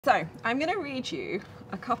So, I'm going to read you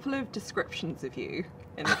a couple of descriptions of you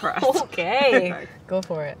in the press. Okay, go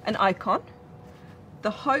for it. An icon, the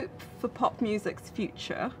hope for pop music's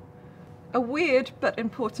future, a weird but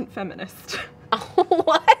important feminist.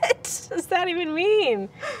 What does that even mean?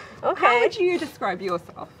 Okay. How would you describe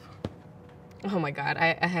yourself? Oh my God,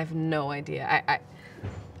 I have no idea.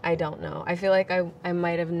 I don't know. I feel like I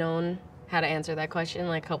might have known how to answer that question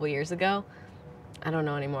like a couple years ago. I don't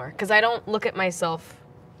know anymore. Because I don't look at myself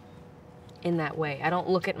in that way. I don't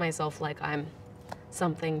look at myself like I'm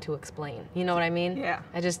something to explain. You know what I mean? Yeah.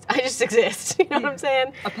 I just exist. You know what I'm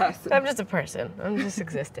saying? A person. I'm just a person. I'm just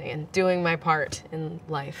existing and doing my part in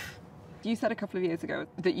life. You said a couple of years ago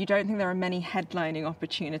that you don't think there are many headlining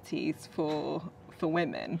opportunities for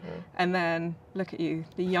women. And then look at you,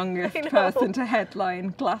 the youngest person to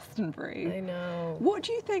headline Glastonbury. I know. What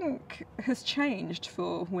do you think has changed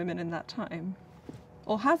for women in that time?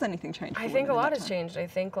 Or has anything changed for I women think a in lot that has time? changed. I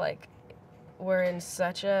think like we're in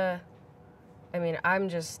such a, I mean, I'm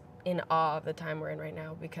just in awe of the time we're in right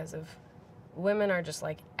now because of women are just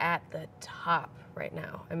like at the top right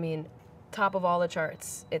now. I mean, top of all the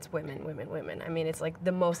charts, it's women, women, women. I mean, it's like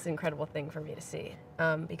the most incredible thing for me to see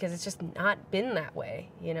because it's just not been that way,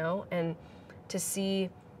 you know? And to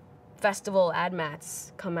see festival ad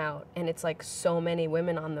mats come out and it's like so many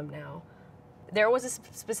women on them now. There was a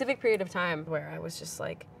specific period of time where I was just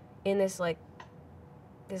like in this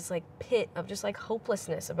pit of just like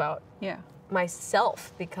hopelessness about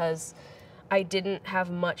myself because I didn't have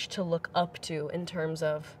much to look up to in terms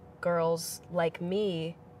of girls like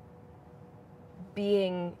me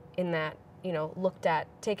being in that, you know, looked at,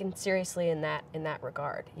 taken seriously in that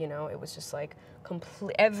regard. You know, it was just like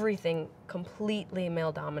everything completely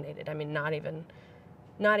male dominated. I mean, not even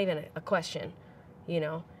a question, you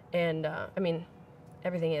know. And I mean,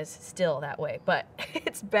 everything is still that way, but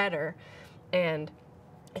it's better. And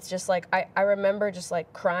it's just like I remember just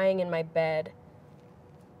like crying in my bed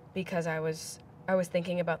because I was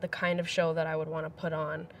thinking about the kind of show that I would want to put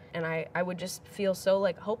on, and I would just feel so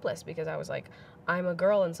like hopeless because I was like, I'm a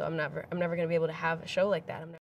girl, and so I'm never gonna be able to have a show like that.